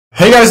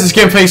Hey guys, it's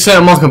Ep26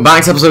 and welcome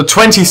back to episode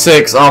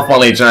 26 of my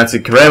Leeds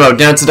United career mode.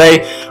 Now today,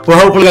 we're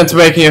hopefully going to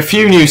be making a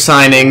few new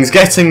signings,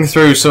 getting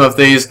through some of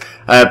these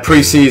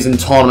pre-season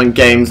tournament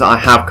games that I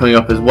have coming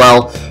up as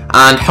well,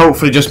 and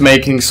hopefully just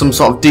making some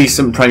sort of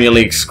decent Premier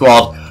League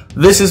squad.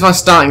 This is my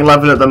starting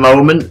 11 at the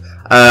moment,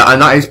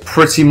 and that is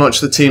pretty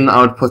much the team that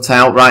I would put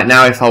out right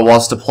now if I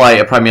was to play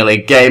a Premier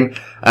League game.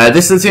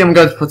 This is the team I'm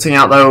going to be putting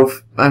out though.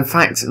 In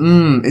fact,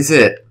 is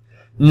it?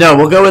 No,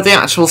 we'll go with the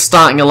actual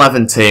starting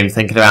 11 team,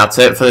 thinking about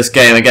it, for this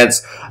game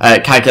against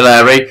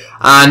Cagliari,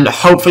 and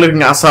hopefully we can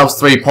get ourselves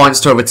 3 points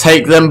to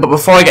overtake them. But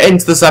before I get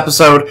into this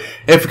episode,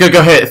 if we could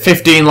go hit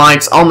 15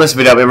 likes on this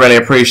video, it'd be really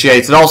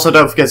appreciated. Also,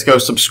 don't forget to go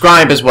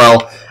subscribe as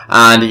well,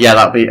 and yeah,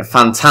 that'd be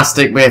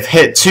fantastic. We have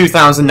hit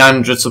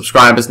 2,900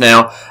 subscribers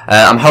now.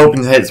 I'm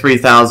hoping to hit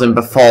 3,000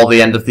 before the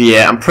end of the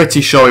year. I'm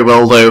pretty sure we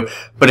will do.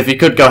 But if you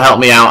could go help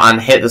me out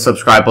and hit the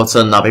subscribe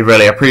button, that'd be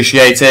really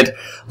appreciated.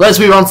 Let's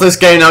move on to this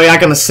game now. We are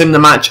going to sim the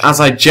match,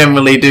 as I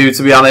generally do,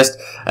 to be honest,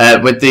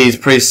 with these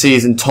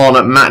pre-season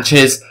tournament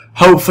matches.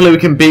 Hopefully we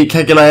can beat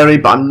Cagliari,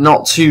 but I'm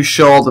not too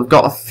sure. They've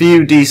got a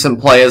few decent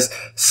players.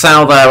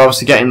 Sal there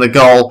obviously getting the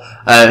goal,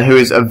 who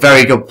is a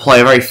very good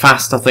player, very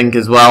fast I think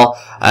as well.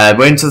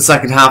 We're into the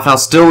second half now,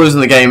 still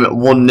losing the game at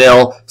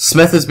 1-0.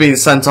 Smith has been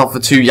sent off for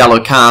 2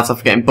 yellow cards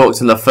after getting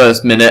booked in the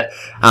first minute,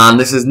 and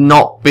this has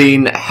not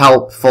been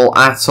helpful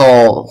at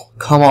all.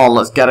 Come on,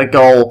 let's get a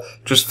goal.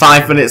 Just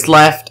 5 minutes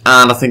left,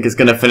 and I think it's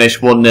going to finish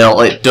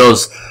 1-0. It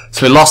does.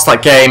 So we lost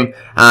that game,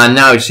 and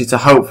now we just need to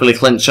hopefully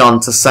clinch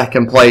on to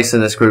second place in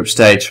this group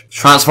stage.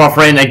 Transfer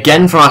offer in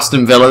again from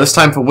Aston Villa, this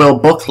time for Will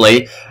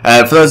Buckley.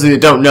 For those of you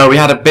who don't know, we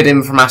had a bid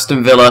in from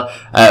Aston Villa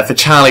for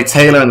Charlie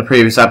Taylor in the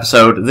previous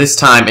episode. This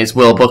time it's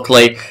Will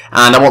Buckley,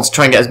 and I want to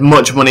try and get as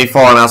much money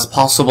for him as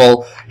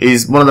possible.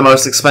 He's one of the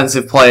most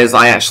expensive players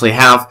I actually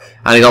have,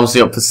 and he's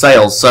obviously up for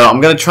sale. So I'm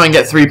going to try and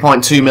get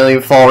 3.2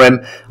 million for him,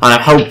 and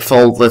I'm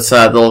hopeful that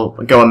they'll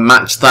go and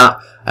match that.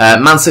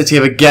 Man City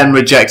have again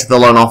rejected the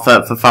loan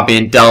offer for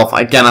Fabian Delph.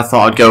 Again, I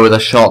thought I'd go with a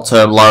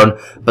short-term loan,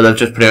 but they've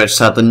just pretty much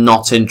said they're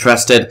not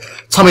interested.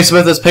 Tommy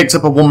Smith has picked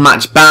up a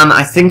one-match ban.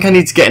 I think I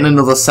need to get in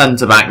another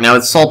centre-back. Now,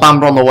 with Sol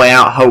Bamba on the way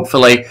out,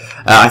 hopefully.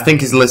 I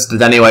think he's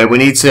listed anyway. We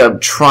need to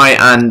try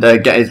and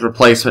get his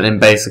replacement in,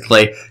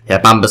 basically. Yeah,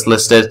 Bamba's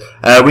listed.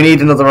 We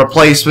need another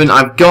replacement.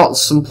 I've got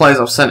some players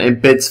I've sent in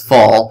bids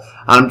for.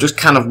 I'm just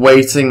kind of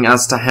waiting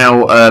as to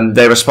how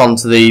they respond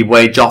to the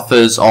wage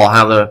offers or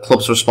how the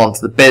clubs respond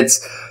to the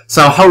bids.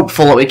 So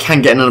hopeful that we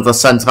can get another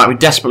centre-back. We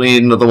desperately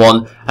need another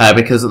one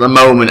because at the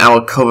moment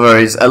our cover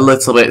is a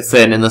little bit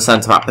thin in the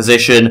centre-back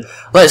position.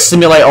 Let's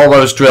simulate all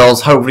those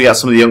drills, hopefully get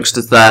some of the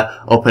youngsters there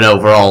up in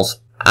overalls.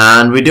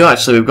 And we do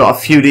actually, we've got a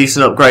few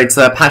decent upgrades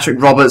there.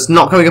 Patrick Roberts,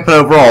 not going up in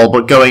overall,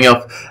 but going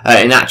up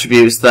in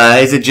attributes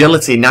there. His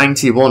agility,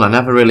 91, I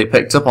never really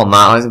picked up on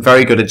that. It's a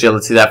very good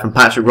agility there from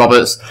Patrick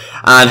Roberts.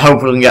 And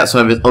hopefully we can get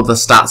some of his other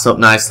stats up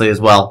nicely as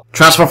well.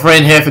 Transfer offer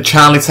in here for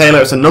Charlie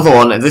Taylor. It's another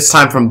one, this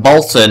time from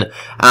Bolton.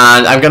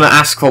 And I'm going to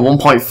ask for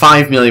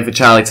 1.5 million for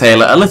Charlie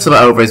Taylor, a little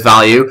bit over his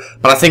value,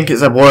 but I think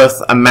it's a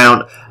worth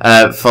amount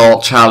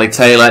for Charlie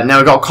Taylor. Now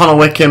we've got Connor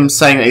Wickham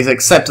saying that he's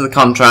accepted the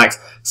contract.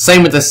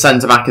 Same with this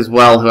centre-back as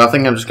well, who I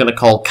think I'm just going to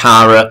call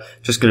Kara,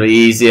 just going to be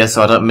easier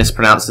so I don't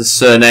mispronounce his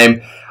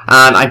surname.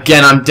 And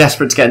again, I'm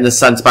desperate to get in this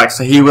centre-back,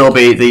 so he will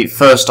be the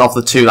first of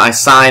the two that I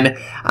sign.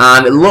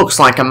 And it looks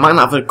like I might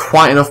not have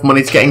quite enough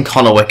money to get in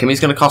Connor Wickham.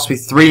 He's going to cost me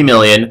 3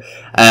 million,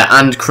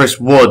 and Chris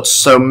Woods.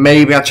 So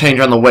maybe I'll change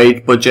around the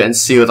wage budget and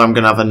see whether I'm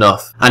going to have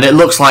enough. And it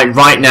looks like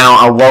right now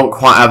I won't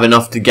quite have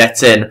enough to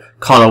get in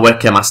Connor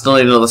Wickham. I still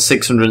need another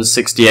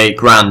 668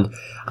 grand.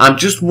 I'm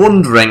just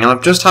wondering, and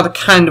I've just had a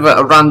kind of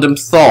a random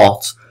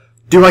thought,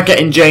 do I get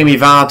in Jamie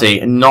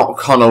Vardy and not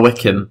Connor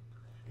Wickham?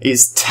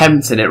 It's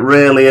tempting, it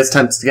really is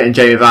tempting to get in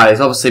Jamie Vardy. He's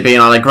obviously been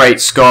on a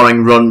great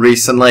scoring run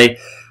recently.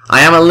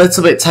 I am a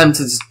little bit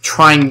tempted to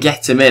try and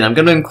get him in. I'm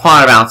going to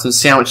inquire about him and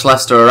see how much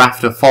Leicester are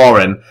after for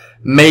him.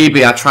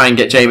 Maybe I try and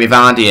get Jamie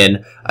Vardy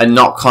in and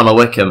not Connor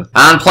Wickham.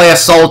 And player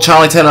sold,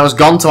 Charlie Taylor has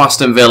gone to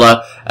Aston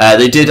Villa.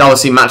 They did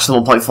obviously match the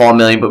 1.4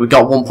 million, but we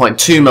got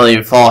 1.2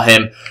 million for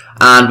him.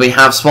 And we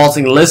have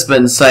Sporting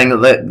Lisbon saying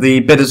that the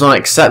bid is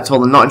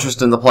unacceptable, they're not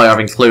interested in the player I've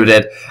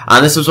included.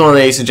 And this was one of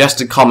the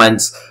suggested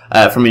comments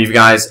from you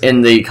guys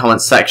in the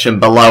comments section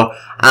below.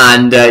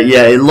 And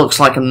yeah, it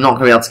looks like I'm not going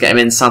to be able to get him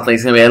in, sadly.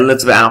 He's going to be a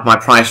little bit out of my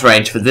price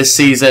range for this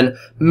season.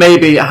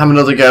 Maybe have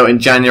another go in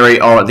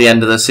January or at the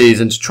end of the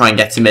season to try and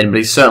get him in, but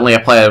he's certainly a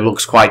player who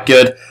looks quite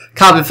good.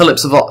 Calvin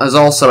Phillips has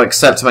also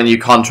accepted my new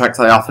contract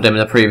that I offered him in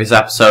the previous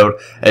episode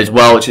as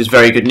well, which is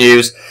very good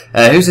news.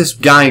 Who's this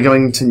guy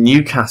going to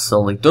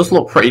Newcastle? He does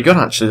look pretty good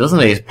actually, doesn't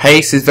he? His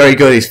pace is very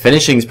good, his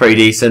finishing is pretty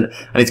decent,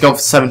 and he's gone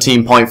for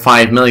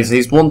 17.5 million, so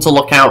he's one to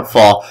look out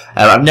for.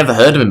 I've never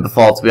heard of him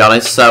before, to be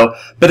honest, so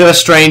bit of a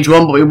strange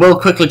one, but we will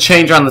quickly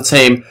change around the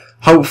team.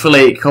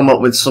 Hopefully come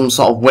up with some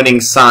sort of winning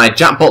side.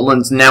 Jack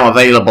Butland's now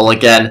available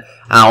again.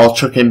 I'll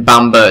chuck in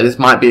Bamba. This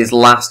might be his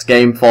last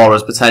game for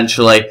us,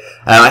 potentially.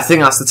 I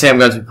think that's the team I'm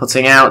going to be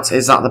putting out.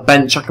 Is that the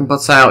bench I can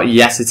put out?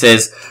 Yes, it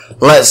is.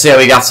 Let's see how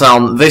we get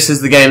on. This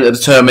is the game that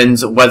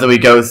determines whether we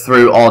go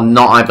through or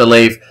not, I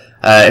believe.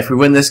 If we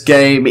win this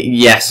game,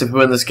 yes. If we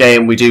win this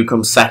game, we do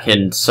come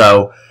second.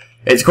 So,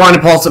 it's quite an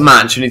important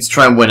match. We need to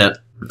try and win it.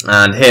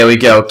 And here we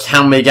go.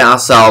 Can we get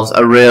ourselves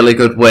a really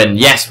good win?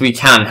 Yes, we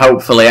can,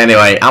 hopefully,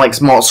 anyway.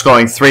 Alex Mott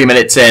scoring 3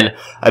 minutes in.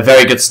 A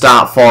very good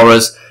start for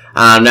us.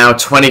 And now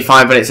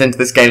 25 minutes into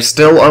this game,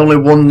 still only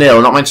 1-0.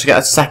 Not managed to get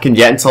a second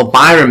yet until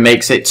Byron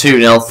makes it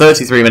 2-0.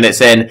 33 minutes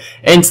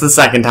into the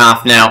second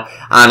half now.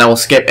 And I will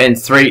skip in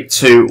 3,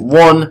 2,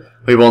 1.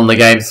 We won the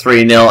game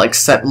 3-0,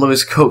 except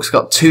Lewis Cook's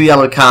got 2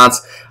 yellow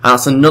cards, and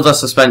that's another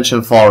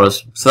suspension for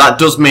us. So that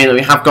does mean that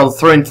we have gone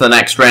through into the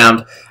next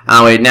round,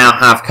 and we now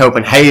have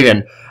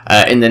Copenhagen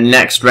in the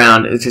next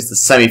round, which is the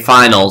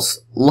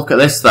semi-finals. Look at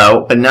this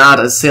though, Bernard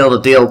has sealed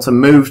a deal to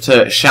move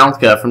to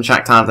Schalke from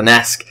Shakhtar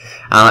Donetsk,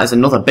 and that is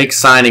another big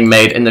signing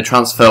made in the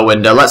transfer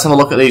window. Let's have a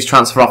look at these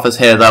transfer offers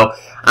here though.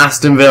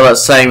 Aston Villa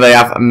saying they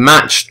have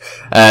matched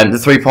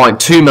the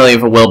 3.2 million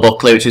for Will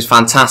Buckley, which is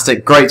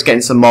fantastic. Great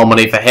getting some more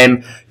money for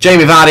him.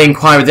 Jamie Vardy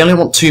inquiry, they only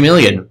want 2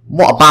 million.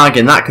 What a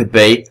bargain that could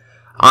be.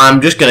 I'm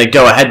just going to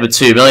go ahead with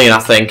 2 million, I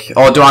think.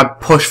 Or do I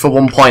push for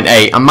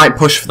 1.8? I might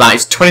push for that.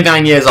 He's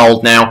 29 years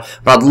old now,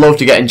 but I'd love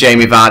to get in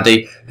Jamie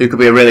Vardy, who could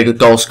be a really good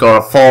goal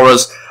scorer for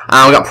us.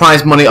 And we got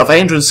prize money of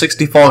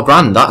 864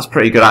 grand. That's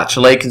pretty good,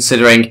 actually,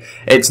 considering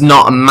it's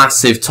not a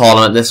massive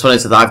tournament. This one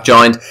is that I've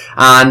joined.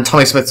 And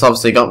Tommy Smith's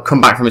obviously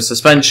come back from his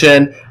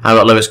suspension. I've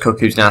got Lewis Cook,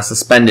 who's now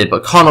suspended.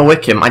 But Connor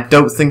Wickham, I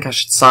don't think I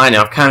should sign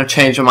him. I've kind of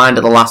changed my mind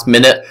at the last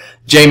minute.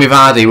 Jamie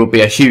Vardy would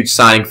be a huge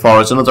signing for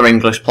us, another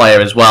English player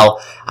as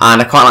well.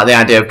 And I quite like the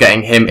idea of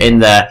getting him in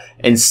there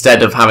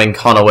instead of having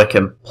Connor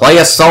Wickham.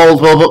 Player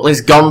sold, Will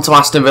Buckley's gone to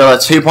Aston Villa.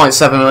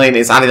 2.7 million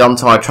is added on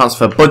to our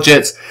transfer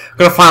budget.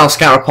 Got a final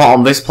scout report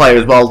on this player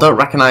as well. Don't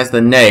recognise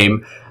the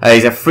name.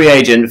 He's a free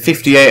agent,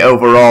 58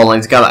 overall, and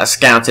he's got that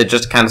scouted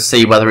just to kind of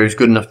see whether he was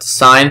good enough to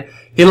sign.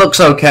 He looks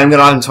okay. I'm going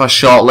to add him to our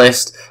short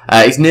list.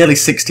 He's nearly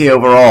 60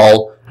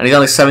 overall, and he's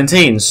only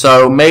 17,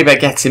 so maybe I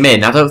get him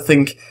in. I don't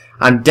think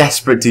I'm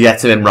desperate to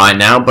get him in right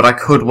now, but I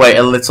could wait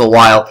a little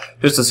while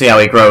just to see how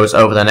he grows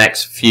over the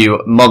next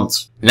few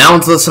months. Now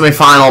onto the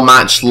semi-final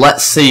match.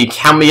 Let's see,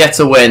 can we get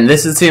a win?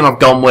 This is the team I've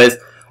gone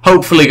with.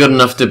 Hopefully good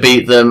enough to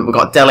beat them. We've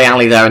got Dele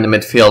Alli there in the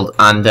midfield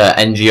and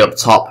NG up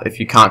top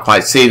if you can't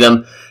quite see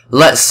them.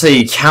 Let's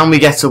see, can we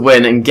get a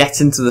win and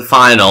get into the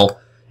final?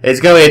 It's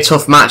going to be a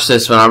tough match,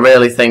 this one. I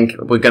really think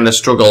we're going to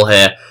struggle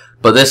here.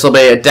 But this will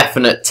be a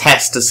definite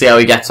test to see how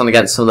we get on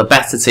against some of the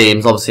better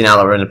teams, obviously now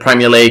that we're in the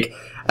Premier League.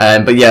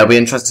 But yeah, it'll be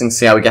interesting to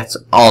see how we get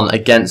on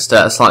against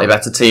a slightly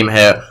better team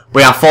here.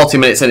 We are 40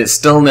 minutes in, it's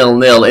still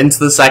 0-0 into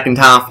the second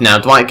half now.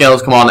 Dwight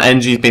Gale's come on,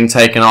 NG's been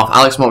taken off.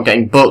 Alex Mott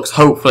getting booked,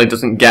 hopefully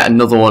doesn't get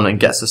another one and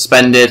get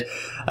suspended.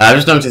 I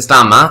just noticed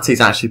Dan Marty's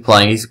actually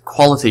playing, he's a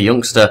quality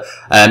youngster.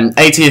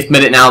 80th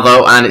minute now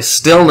though, and it's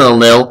still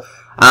 0-0.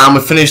 And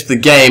we finished the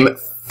game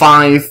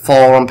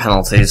 5-4 on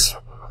penalties.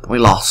 We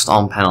lost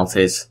on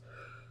penalties.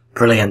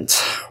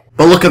 Brilliant.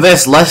 But look at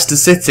this, Leicester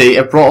City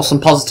have brought us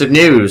some positive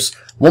news.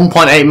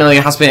 1.8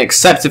 million has been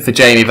accepted for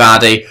Jamie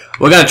Vardy.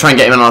 We're going to try and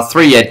get him on a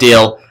 3-year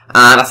deal.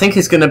 And I think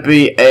it's going to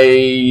be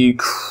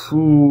is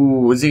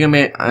he going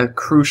to be a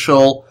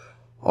crucial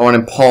or an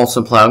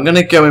important player? I'm going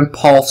to go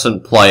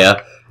important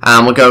player.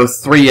 And we'll go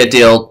 3-year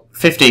deal,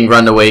 15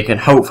 grand a week, and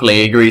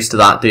hopefully he agrees to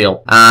that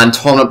deal. And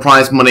tournament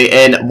prize money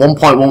in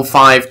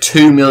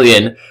 1.152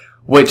 million,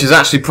 which is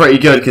actually pretty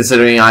good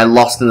considering I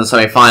lost in the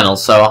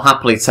semi-finals. So I'll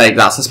happily take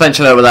that.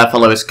 Suspension over there for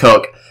Lewis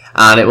Cook.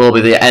 And it will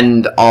be the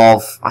end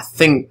of, I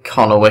think,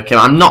 Connor Wickham.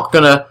 I'm not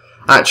going to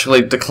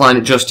actually decline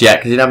it just yet,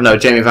 because you never know,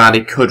 Jamie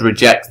Vardy could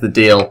reject the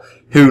deal.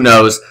 Who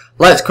knows?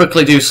 Let's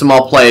quickly do some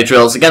more player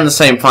drills. Again, the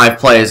same 5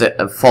 players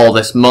for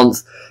this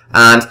month.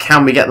 And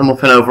can we get them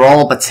up in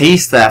overall?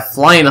 Batiste there,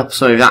 flying up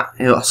some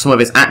of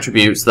his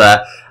attributes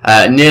there.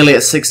 Nearly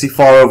at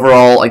 64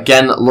 overall.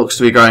 Again, looks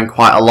to be growing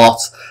quite a lot.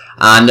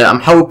 And I'm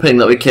hoping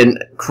that we can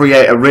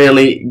create a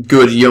really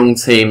good young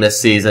team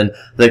this season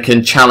that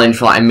can challenge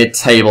for like a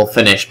mid-table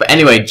finish. But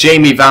anyway,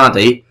 Jamie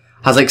Vardy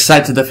has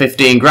accepted the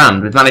 15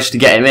 grand. We've managed to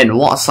get him in.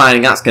 What a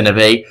signing that's going to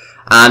be.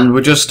 And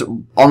we're just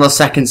on the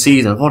second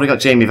season. We've already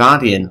got Jamie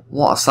Vardy in.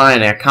 What a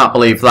signing. I can't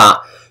believe that.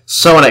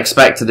 So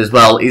unexpected as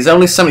well. He's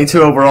only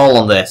 72 overall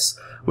on this,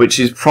 which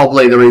is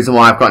probably the reason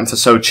why I've got him for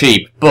so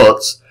cheap.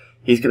 But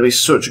he's going to be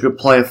such a good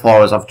player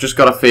for us. I've just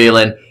got a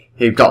feeling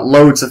he's got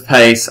loads of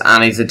pace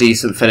and he's a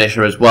decent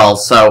finisher as well.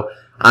 So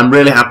I'm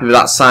really happy with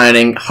that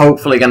signing.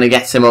 Hopefully going to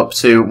get him up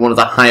to one of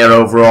the higher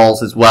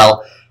overalls as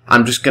well.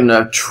 I'm just going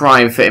to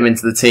try and fit him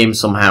into the team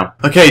somehow.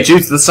 Okay, due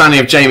to the signing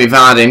of Jamie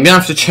Vardy, I'm going to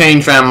have to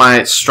change around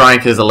my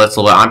strikers a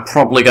little bit. I'm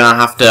probably going to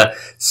have to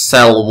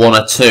sell one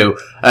or two.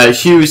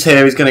 Hughes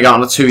here is going to go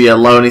on a 2-year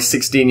loan. He's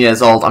 16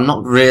 years old. I'm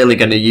not really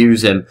going to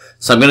use him,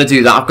 so I'm going to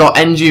do that. I've got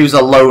Hughes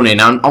a loan in.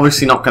 I'm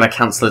obviously not going to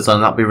cancel his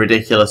loan. That'd be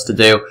ridiculous to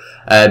do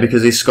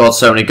because he's scored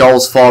so many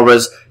goals for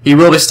us. He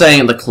will be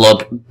staying at the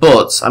club,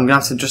 but I'm going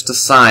to have to just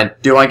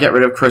decide, do I get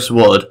rid of Chris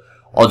Wood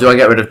or do I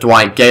get rid of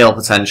Dwight Gale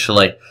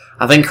potentially?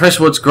 I think Chris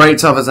Wood's great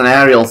to have as an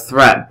aerial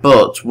threat,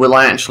 but will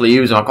I actually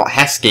use him? I've got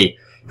Heskey,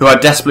 who I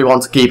desperately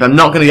want to keep. I'm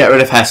not going to get rid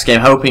of Heskey.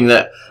 I'm hoping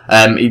that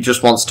he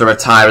just wants to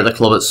retire at the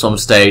club at some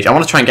stage. I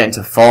want to try and get him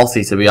to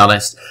 40, to be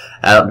honest.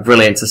 That'd be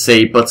brilliant to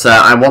see, but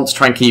I want to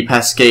try and keep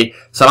Heskey.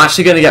 So I'm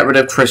actually going to get rid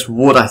of Chris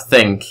Wood, I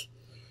think.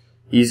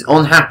 He's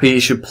unhappy, he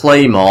should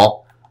play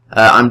more.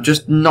 I'm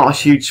just not a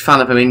huge fan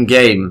of him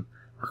in-game.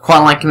 I quite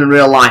like him in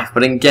real life,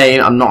 but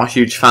in-game, I'm not a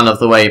huge fan of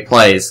the way he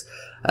plays.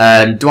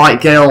 Dwight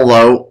Gale,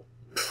 though,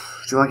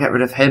 do I get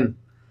rid of him?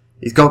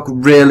 He's got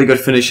really good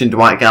finishing,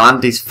 Dwight Gale,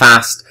 and he's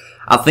fast.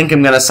 I think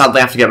I'm going to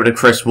sadly have to get rid of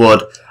Chris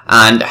Wood,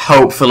 and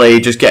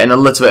hopefully just getting a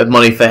little bit of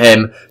money for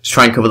him to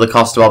try and cover the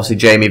cost of obviously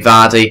Jamie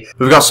Vardy.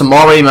 We've got some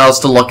more emails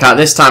to look at.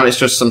 This time it's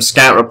just some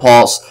scout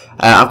reports.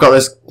 I've got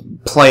this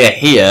player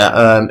here,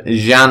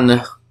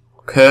 Jan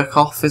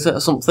Kirchhoff, is it,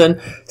 or something?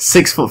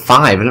 6'5".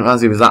 I didn't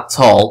realise he was that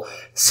tall.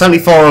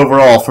 74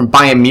 overall from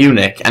Bayern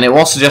Munich, and it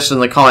was suggested in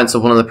the comments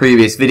of one of the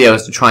previous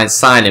videos to try and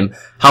sign him.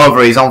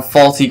 However, he's on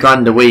 40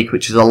 grand a week,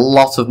 which is a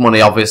lot of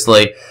money,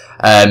 obviously.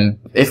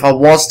 If I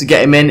was to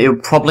get him in, it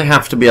would probably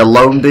have to be a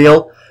loan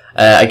deal.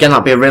 Again,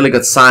 that'd be a really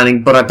good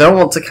signing, but I don't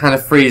want to kind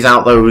of freeze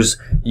out those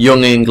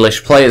young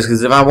English players,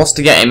 because if I was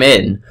to get him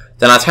in,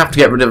 then I'd have to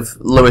get rid of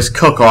Lewis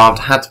Cook, or I'd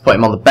had to put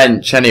him on the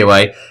bench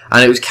anyway,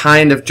 and it was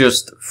kind of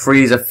just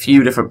freeze a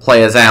few different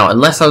players out,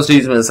 unless I was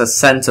using him as a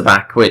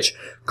centre-back, which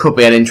could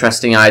be an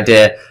interesting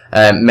idea,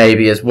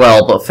 maybe as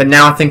well. But for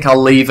now, I think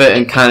I'll leave it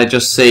and kind of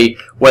just see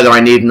whether I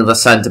need another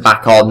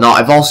centre-back or not.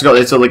 I've also got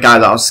this other guy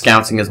that I was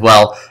scouting as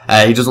well.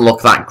 He doesn't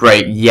look that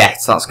great yet.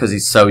 That's because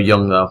he's so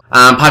young, though.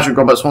 Patrick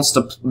Roberts wants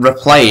to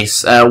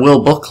replace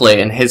Will Buckley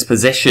in his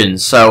position,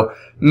 so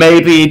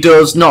maybe he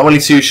does. Not really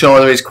too sure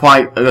whether he's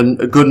quite a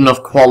good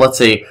enough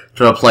quality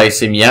to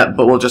replace him yet,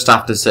 but we'll just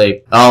have to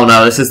see. Oh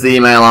no, this is the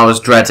email I was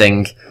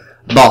dreading.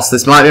 Boss,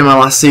 this might be my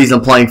last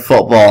season playing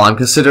football. I'm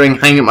considering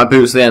hanging up my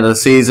boots at the end of the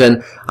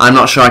season. I'm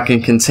not sure I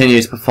can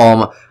continue to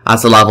perform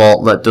at a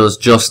level that does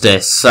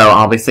justice, so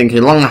I'll be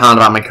thinking long and hard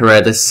about my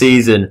career this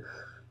season.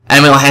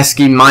 Emil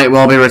Heskey might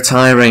well be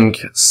retiring.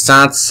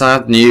 Sad,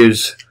 sad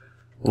news.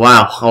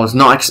 Wow, I was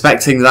not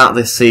expecting that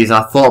this season.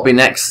 I thought it'd be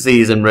next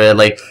season,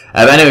 really.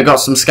 Anyway, we've got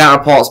some scout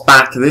reports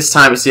back. This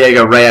time it's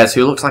Diego Reyes,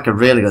 who looks like a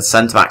really good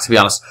centre-back, to be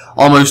honest.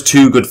 Almost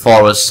too good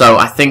for us, so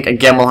I think,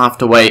 again, we'll have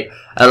to wait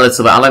a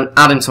little bit. I'll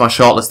add him to my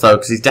shortlist, though,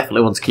 because he's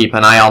definitely one to keep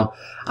an eye on.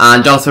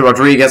 And Jonathan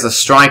Rodriguez, a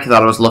striker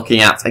that I was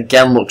looking at,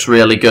 again looks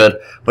really good,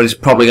 but he's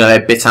probably going to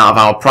be a bit out of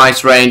our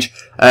price range.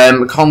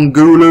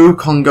 Congolo,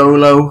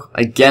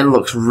 again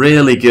looks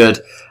really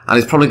good, and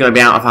he's probably going to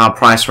be out of our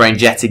price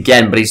range yet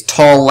again, but he's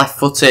tall,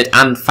 left-footed,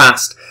 and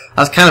fast.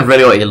 That's kind of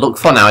really what you look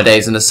for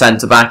nowadays in a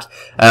centre-back,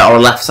 or a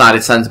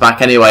left-sided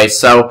centre-back anyway,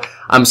 so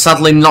I'm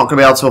sadly not going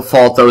to be able to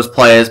afford those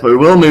players, but we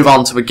will move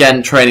on to,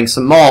 again, training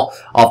some more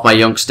of my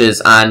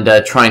youngsters and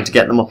trying to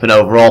get them up in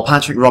overall.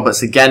 Patrick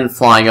Roberts, again,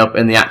 flying up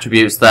in the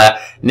attributes there,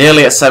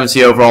 nearly at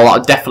 70 overall. That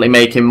would definitely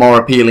make him more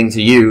appealing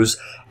to use.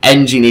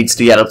 NG needs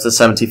to get up to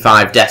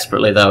 75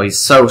 desperately, though. He's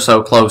so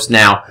close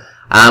now.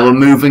 And we're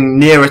moving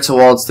nearer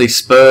towards the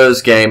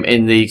Spurs game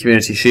in the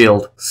Community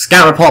Shield.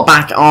 Scout report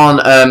back on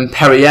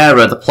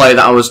Pereira, the player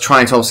that I was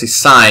trying to obviously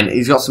sign.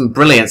 He's got some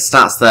brilliant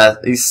stats there.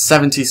 He's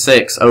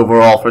 76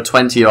 overall for a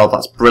 20-year-old.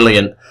 That's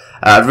brilliant.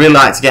 I'd really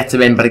like to get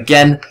him in, but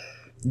again,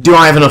 do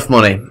I have enough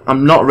money?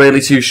 I'm not really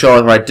too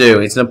sure if I do.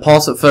 He's an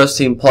important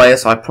first-team player,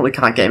 so I probably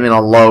can't get him in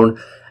on loan.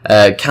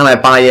 Can I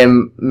buy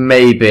him?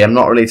 Maybe. I'm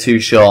not really too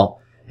sure.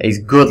 He's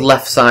a good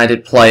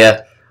left-sided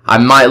player. I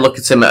might look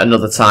at him at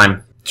another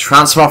time.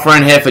 Transfer offer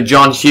in here for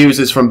John Hughes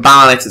is from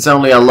Barnet. It's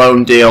only a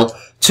loan deal,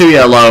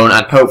 2-year loan,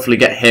 and hopefully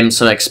get him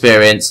some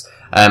experience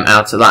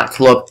out of that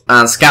club.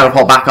 And scout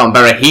report back on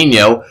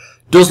Berahino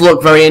does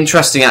look very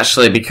interesting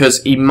actually,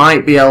 because he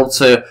might be able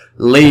to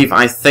leave,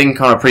 I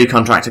think, on a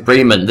pre-contract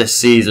agreement this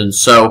season.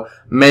 So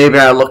maybe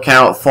I'll look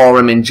out for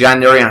him in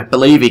January. I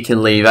believe he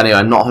can leave anyway.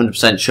 I'm not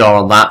 100% sure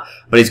on that,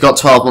 but he's got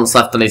 12 months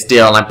left on his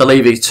deal, and I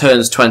believe he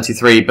turns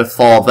 23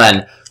 before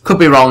then. Could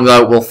be wrong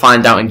though, we'll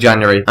find out in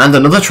January. And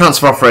another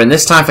transfer offer in,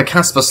 this time for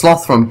Casper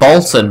Sloth from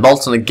Bolton.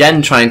 Bolton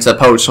again trying to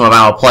poach some of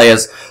our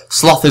players.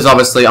 Sloth is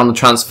obviously on the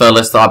transfer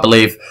list, I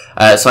believe,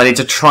 so I need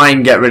to try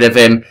and get rid of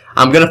him.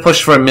 I'm going to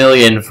push for $1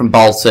 million from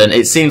Bolton.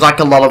 It seems like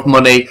a lot of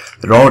money.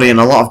 They're already in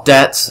a lot of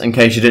debt, in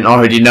case you didn't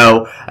already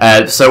know.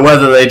 So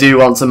whether they do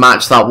want to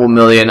match that $1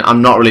 million,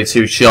 I'm not really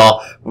too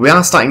sure. But we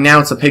are starting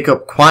now to pick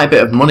up quite a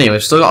bit of money.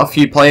 We've still got a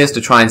few players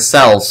to try and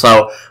sell,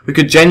 so we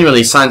could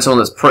genuinely sign someone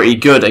that's pretty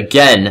good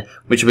again,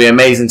 which would be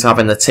amazing to have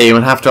in the team.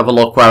 We'll have to have a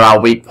look where our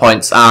weak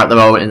points are at the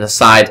moment in the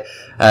side.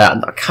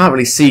 I can't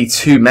really see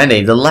too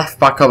many. The left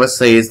back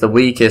obviously is the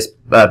weakest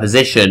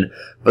position,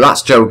 but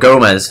that's Joe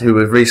Gomez, who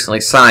we've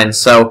recently signed.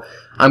 So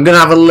I'm going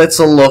to have a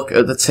little look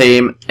at the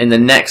team in the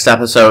next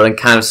episode and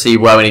kind of see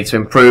where we need to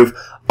improve.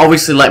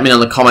 Obviously, let me know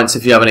in the comments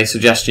if you have any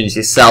suggestions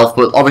yourself,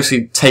 but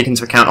obviously take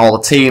into account all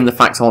the team, the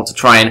fact I want to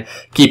try and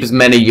keep as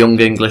many young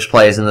English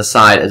players in the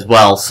side as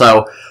well.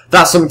 So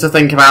that's something to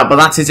think about, but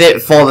that is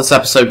it for this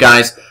episode,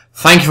 guys.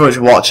 Thank you very much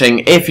for watching.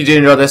 If you do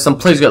enjoy this, then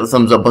please get the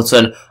thumbs up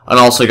button and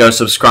also go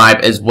subscribe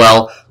as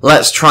well.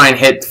 Let's try and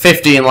hit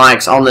 15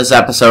 likes on this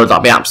episode.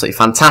 That'd be absolutely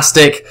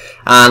fantastic.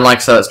 And like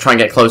I said, let's try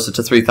and get closer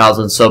to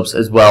 3,000 subs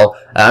as well.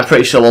 I'm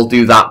pretty sure we'll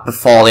do that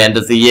before the end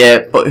of the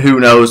year, but who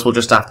knows? We'll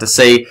just have to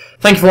see.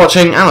 Thank you for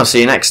watching, and I'll see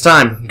you next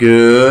time.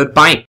 Goodbye.